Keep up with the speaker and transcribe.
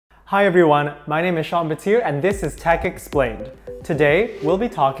Hi everyone, my name is NFTs and this is Tech Explained. Today, we'll be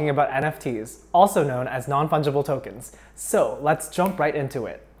talking about NFTs, also known as non-fungible tokens. So let's jump right into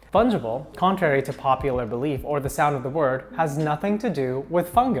it. Fungible, contrary to popular belief or the sound of the word, has nothing to do with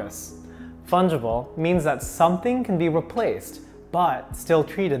fungus. Fungible means that something can be replaced, but still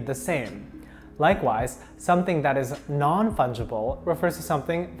treated the same. Likewise, something that is non-fungible refers to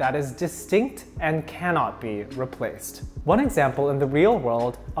something that is distinct and cannot be replaced. One example in the real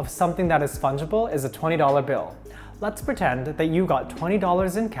world of something that is fungible is a $20 bill. Let's pretend that you got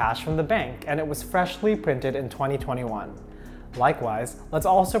 $20 in cash from the bank and it was freshly printed in 2021. Likewise, let's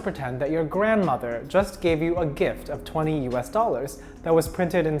also pretend that your grandmother just gave you a gift of $20 that was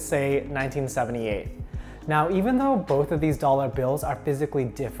printed in, say, 1978. Now, even though both of these dollar bills are physically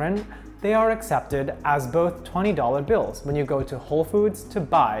different, they are accepted as both $20 bills when you go to Whole Foods to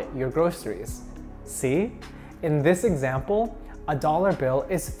buy your groceries. See? In this example, a dollar bill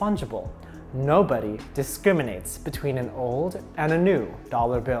is fungible. Nobody discriminates between an old and a new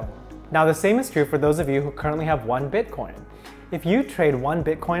dollar bill. Now, the same is true for those of you who currently have one Bitcoin. If you trade one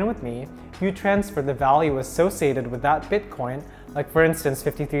Bitcoin with me, you transfer the value associated with that Bitcoin, like for instance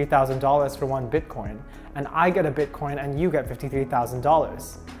 $53,000 for one Bitcoin, and I get a Bitcoin and you get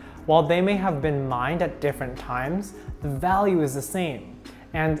 $53,000. While they may have been mined at different times, the value is the same,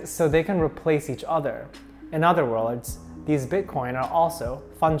 and so they can replace each other. In other words, these Bitcoin are also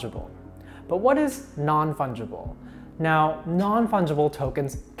fungible. But what is non-fungible? Now, non-fungible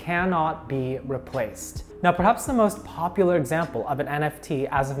tokens cannot be replaced. Now, perhaps the most popular example of an NFT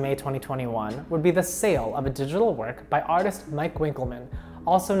as of May 2021 would be the sale of a digital work by artist Mike Winkelmann,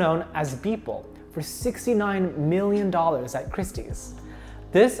 also known as Beeple, for $69 million at Christie's.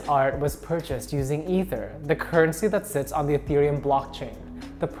 This art was purchased using Ether, the currency that sits on the Ethereum blockchain.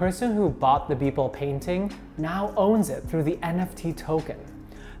 The person who bought the Beeple painting now owns it through the NFT token.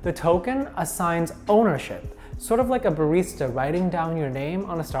 The token assigns ownership, sort of like a barista writing down your name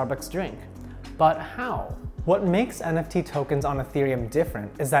on a Starbucks drink. But how? What makes NFT tokens on Ethereum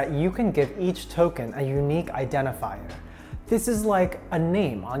different is that you can give each token a unique identifier. This is like a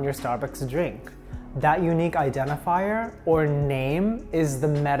name on your Starbucks drink. That unique identifier, or name, is the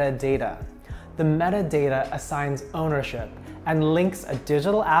metadata. The metadata assigns ownership and links a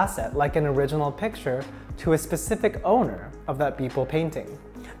digital asset, like an original picture, to a specific owner of that Beeple painting.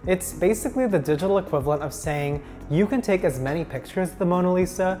 It's basically the digital equivalent of saying you can take as many pictures of the Mona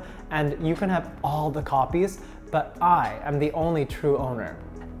Lisa and you can have all the copies, but I am the only true owner.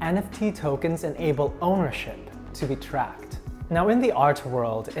 NFT tokens enable ownership to be tracked. Now, in the art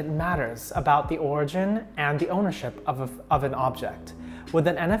world, it matters about the origin and the ownership of an object. With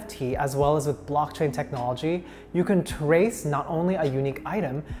an NFT, as well as with blockchain technology, you can trace not only a unique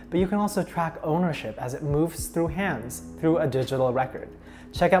item, but you can also track ownership as it moves through hands through a digital record.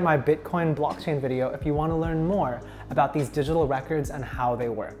 Check out my Bitcoin blockchain video if you want to learn more about these digital records and how they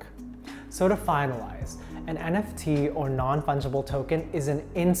work. So to finalize, an NFT or non-fungible token is an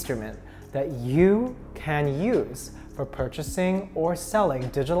instrument that you can use for purchasing or selling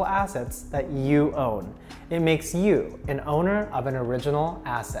digital assets that you own. It makes you an owner of an original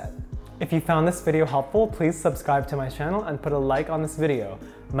asset. If you found this video helpful, please subscribe to my channel and put a like on this video.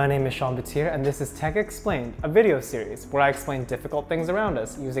 My name is NFTs and this is Tech Explained, a video series where I explain difficult things around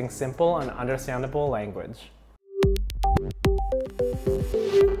us using simple and understandable language.